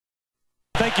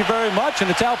Thank you very much. And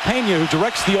it's Al Pena who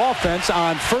directs the offense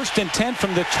on 1st and 10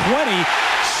 from the 20.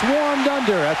 Swarmed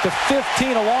under at the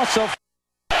 15. A loss of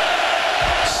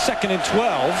 2nd and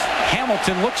 12.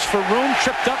 Hamilton looks for room.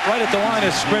 Tripped up right at the line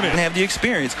of scrimmage. Have the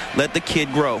experience. Let the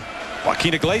kid grow.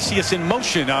 Joaquin Iglesias in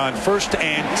motion on 1st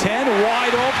and 10.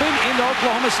 Wide open into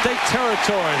Oklahoma State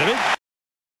territory. The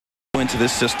big into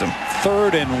this system.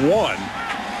 3rd and 1.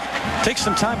 Takes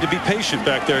some time to be patient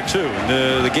back there, too.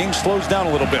 And the game slows down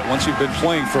a little bit once you've been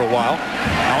playing for a while.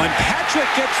 Alan Patrick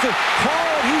gets the call,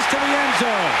 and he's to the end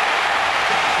zone.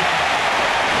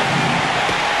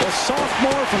 The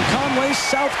sophomore from Conway,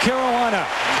 South Carolina.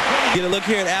 Get a look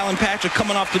here at Alan Patrick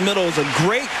coming off the middle. It's a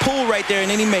great pull right there, and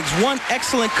then he makes one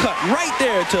excellent cut right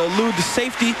there to elude the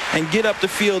safety and get up the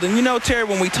field. And you know, Terry,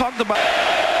 when we talked about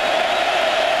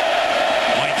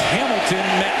Hamilton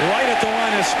met right at the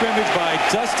line of scrimmage by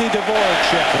Dusty Dvorak.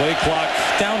 Play clock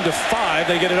down to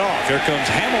 5. They get it off. Here comes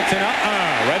Hamilton.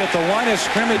 Right at the line of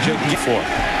scrimmage again.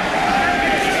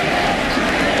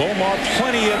 Bomar,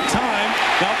 plenty of time.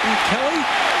 Malcolm Kelly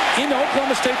into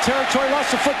Oklahoma State territory.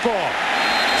 Lost the football.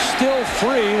 Still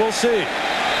free. We'll see.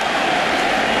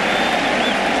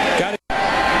 Got it.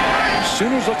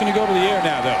 Sooners looking to go to the air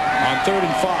now, though, on 3rd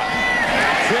and 5.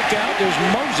 Trick out. There's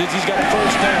Moses. He's got a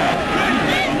 1st down.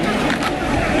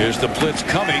 Here's the blitz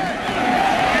coming.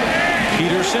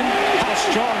 Peterson, how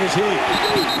strong is he?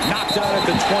 Knocked out at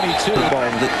the 22. Ball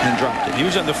and dropped it. He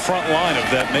was on the front line of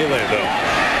that melee, though.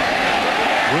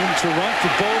 Room to run for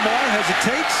Bomar.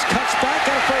 Hesitates, cuts back,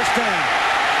 got a 1st down.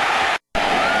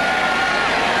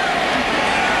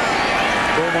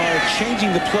 Bomar changing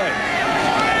the play.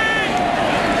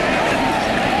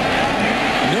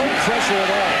 No pressure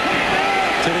at all.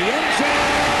 To the end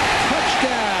zone.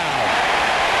 Touchdown.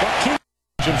 Joaquin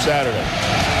from Saturday.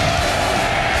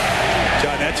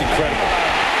 John, that's incredible.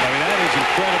 I mean, that is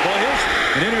incredible. Here's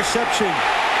an interception.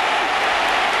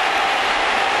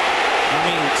 I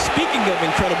mean, speaking of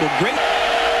incredible, great.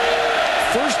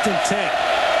 1st and 10.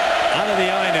 Out of the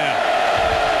eye now.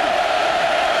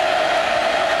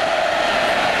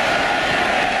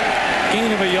 Gain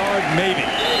of a yard, maybe.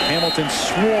 Hamilton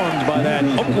swarmed by that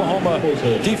Oklahoma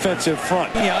defensive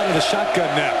front. Out of the shotgun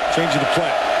now. Changing the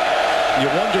play. You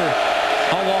wonder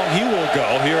how long he will go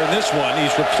here in this one.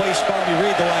 He's replaced Bobby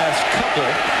Reed the last couple.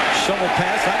 Shovel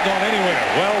pass, not going anywhere.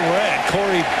 Well read.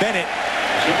 Corey Bennett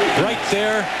right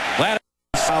there.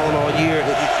 Solid all year.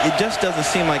 It just doesn't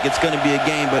seem like it's going to be a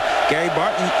game, but Gary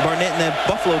Barnett and that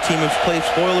Buffalo team have played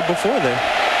spoiler before there.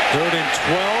 3rd and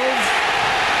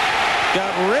 12.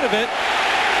 Got rid of it.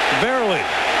 Barely.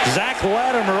 Zach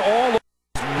Latimer all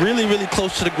really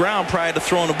close to the ground prior to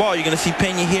throwing the ball. You're going to see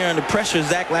Pena here under pressure.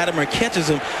 Zach Latimer catches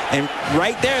him, and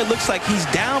right there it looks like he's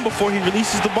down before he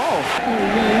releases the ball.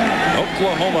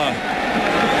 Oklahoma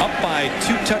up by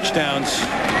 2 touchdowns.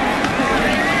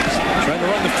 Trying to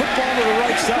run the football to the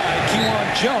right side. Kewan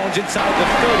Jones inside the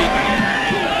 30.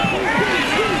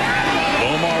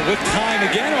 Bomar with time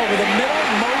again over the middle.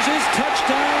 Moses,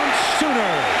 touchdown,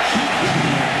 Sooners.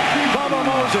 Bubba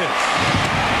Moses,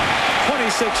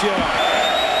 26 yards.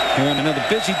 And another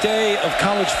busy day of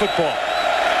college football.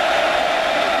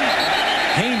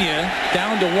 Pena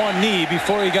down to 1 knee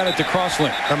before he got it to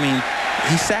Crosslink. I mean,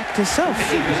 he sacked himself.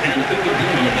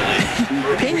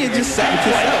 Pena just sacked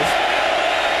himself.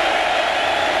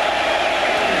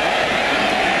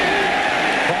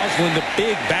 Crosland, the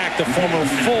big back, the former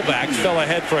fullback, fell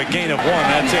ahead for a gain of 1.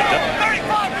 That's it.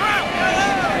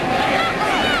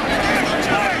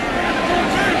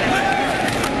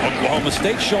 Oklahoma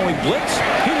State showing blitz.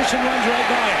 Peterson runs right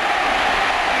by it.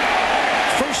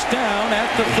 1st down at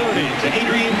the 30.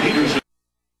 Adrian Peterson.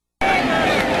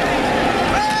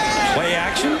 Play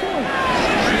action.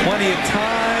 Plenty of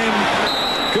time.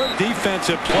 Good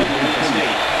defensive play.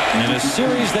 In a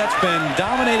series that's been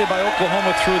dominated by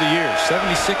Oklahoma through the years.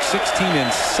 76, 16,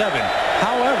 and 7.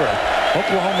 However,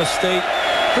 Oklahoma State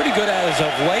pretty good as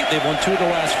of late. They've won 2 of the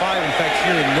last 5. In fact,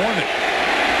 here in Norman.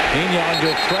 Pena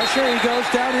under pressure. He goes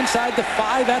down inside the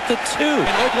 5 at the 2.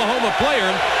 An Oklahoma player,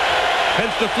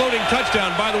 hence the floating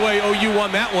touchdown. By the way, OU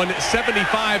won that one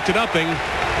 75-0.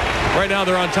 Right now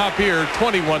they're on top here,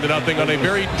 21-0 on a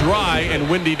very dry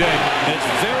and windy day. It's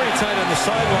very tight on the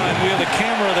sideline. We have the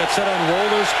camera that's set on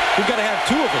rollers. We've got to have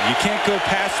 2 of them. You can't go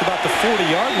past about the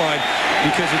 40-yard line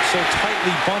because it's so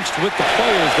tightly bunched with the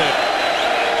players there.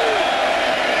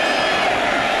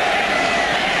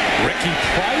 Ricky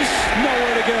Price,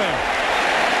 nowhere to go.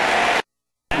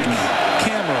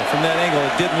 Camera from from that angle,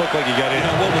 it didn't look like he got in. You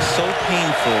know, what was so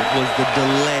painful was the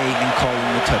delay in calling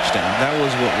the touchdown. That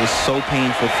was what was so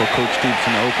painful for Coach Stoops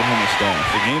and the Oklahoma staff.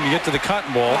 The game, you get to the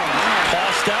Cotton Bowl.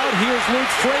 Tossed out. Here's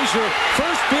Luke Frazier.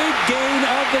 First big gain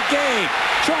of the game.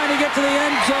 Trying to get to the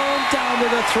end zone. Down to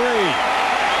the 3.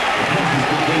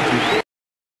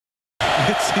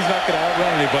 He's not going to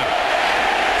outrun anybody.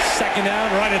 Second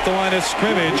down, right at the line of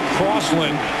scrimmage.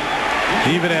 Crossland,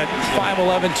 even at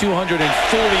 5'11", 240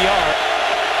 yards.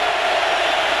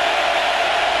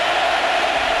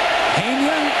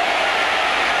 Pena.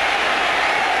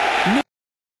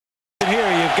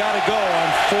 Here, you've got to go on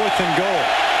 4th and goal.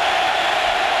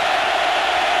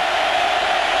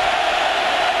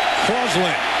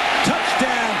 Crossland,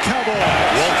 touchdown, Cowboys.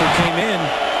 Walter came in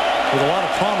with a lot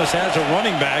of promise as a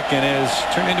running back and has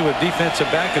turned into a defensive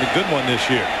back and a good one this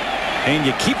year. And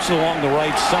you keeps it along the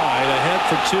right side. Ahead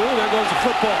for 2. There goes the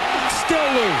football. Still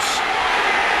loose.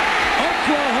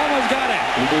 Oklahoma's got it.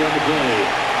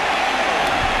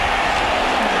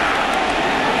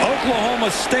 Oklahoma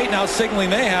State now signaling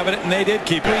they have it, and they did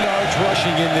keep 3 yards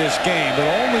rushing in this game, but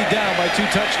only down by 2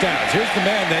 touchdowns. Here's the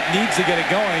man that needs to get it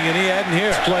going, and he hadn't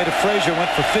here. Play to Frazier went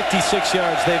for 56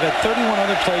 yards. They've had 31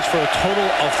 other plays for a total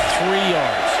of 3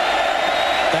 yards.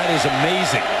 That is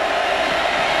amazing.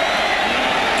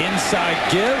 Inside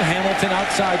give. Hamilton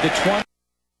outside the 20.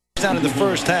 Down in the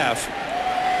first half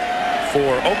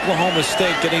for Oklahoma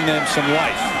State, getting them some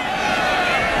life.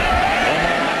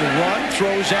 The run,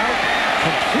 throws out,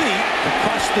 complete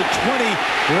across the 20.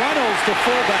 Reynolds, the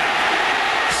fullback,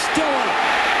 still up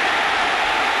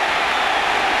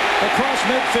across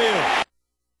midfield.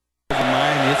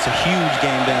 Miami, it's a huge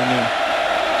game down there.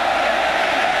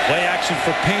 Play action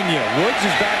for Pena. Woods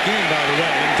is back in, by the way,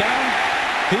 and down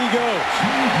he goes.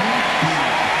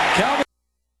 Calvin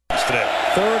today.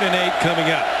 3rd and 8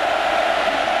 coming up.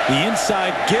 The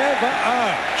inside give.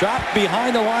 Dropped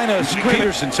behind the line of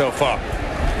Peterson so far.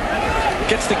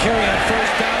 Gets the carry on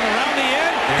 1st down around the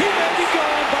end. He may be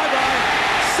gone. Bye-bye.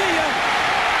 See ya.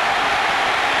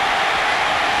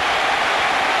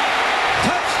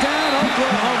 Touchdown,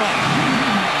 Oklahoma.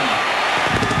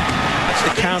 That's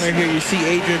the counter here. You see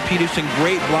Adrian Peterson,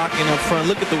 great blocking up front.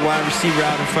 Look at the wide receiver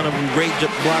out in front of him. Great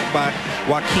block by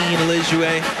Joaquin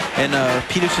Elizue. And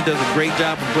Peterson does a great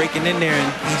job of breaking in there. And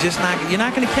he's just not, you're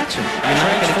not going to catch him. You're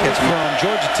not going to catch him. From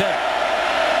Georgia Tech.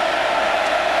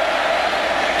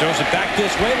 Throws it back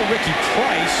this way to Ricky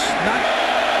Price. Not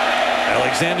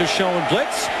Alexander showing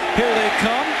blitz. Here they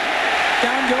come.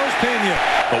 Down goes Pena.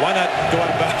 But why not go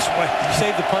out of bounds? Why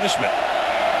save the punishment?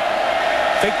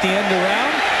 Fake the end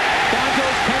around. Down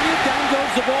goes Pena. Down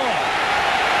goes the ball.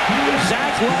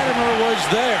 Zach Latimer was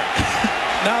there.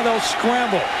 Now they'll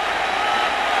scramble.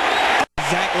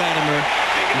 Zach Latimer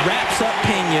wraps up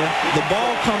Pena. The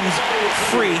ball comes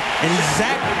free, and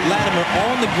Zach Latimer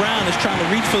on the ground is trying to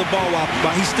reach for the ball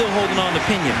while he's still holding on to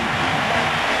Pena.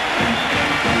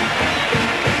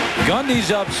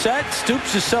 Gundy's upset.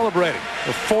 Stoops is celebrating.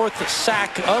 The 4th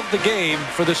sack of the game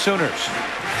for the Sooners.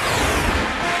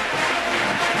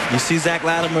 You see Zach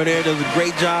Latimer there does a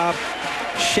great job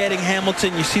shedding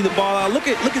Hamilton. You see the ball out. Look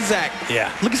at Zach.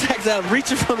 Yeah. Look at Zach out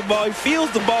reaching for the ball. He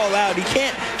feels the ball out. He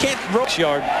can't roll.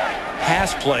 6-yard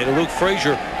pass play to Luke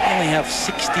Frazier. Only have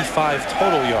 65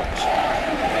 total yards.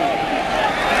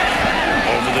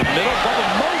 Over the middle, Bubba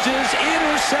Moses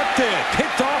intercepted.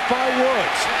 Picked off by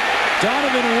Woods.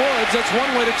 Donovan Woods, that's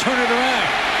one way to turn it around.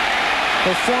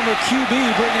 The former QB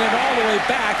bringing it all the way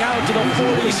back out to the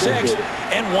 46.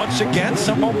 And once again,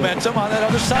 some momentum on that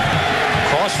other side.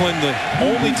 Crossland, the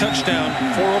only touchdown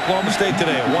for Oklahoma State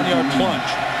today. A 1-yard plunge.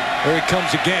 There he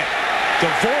comes again.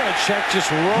 Dvorak just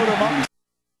rode him up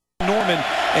to Norman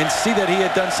and see that he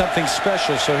had done something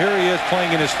special. So here he is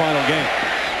playing in his final game.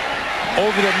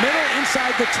 Over the middle,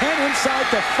 inside the 10, inside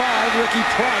the 5. Ricky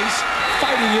Price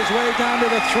fighting his way down to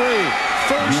the 3.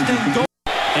 1st and goal.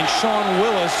 And Sean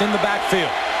Willis in the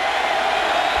backfield.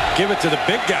 Give it to the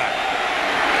big guy.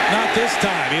 Not this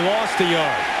time. He lost a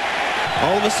yard.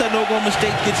 All of a sudden, Oklahoma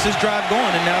State gets this drive going,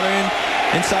 and now they're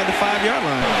inside the 5-yard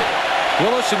line.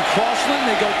 Willis and Crossland,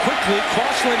 they go quickly.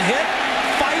 Crossland hit,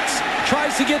 fights,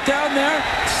 tries to get down there.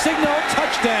 Signal,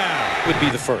 touchdown. Would be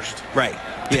the first. Right.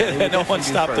 Yeah, no one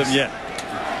stopped him yet.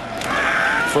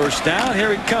 1st down,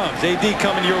 here he comes. AD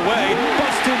coming your way.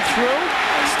 Busting through.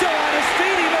 Still on his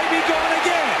feet. He may be gone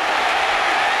again.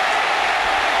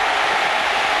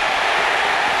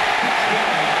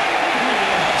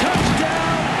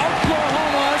 Touchdown,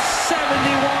 Oklahoma,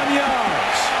 71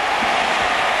 yards.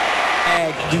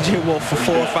 DJ Wolf for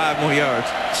 4 or 5 more yards.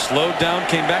 Slowed down,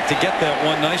 came back to get that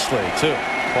one nicely, too.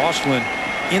 Crossland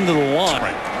into the line.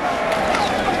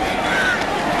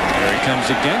 There he comes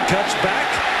again, cuts back.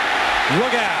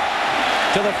 Look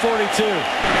out to the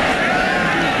 42.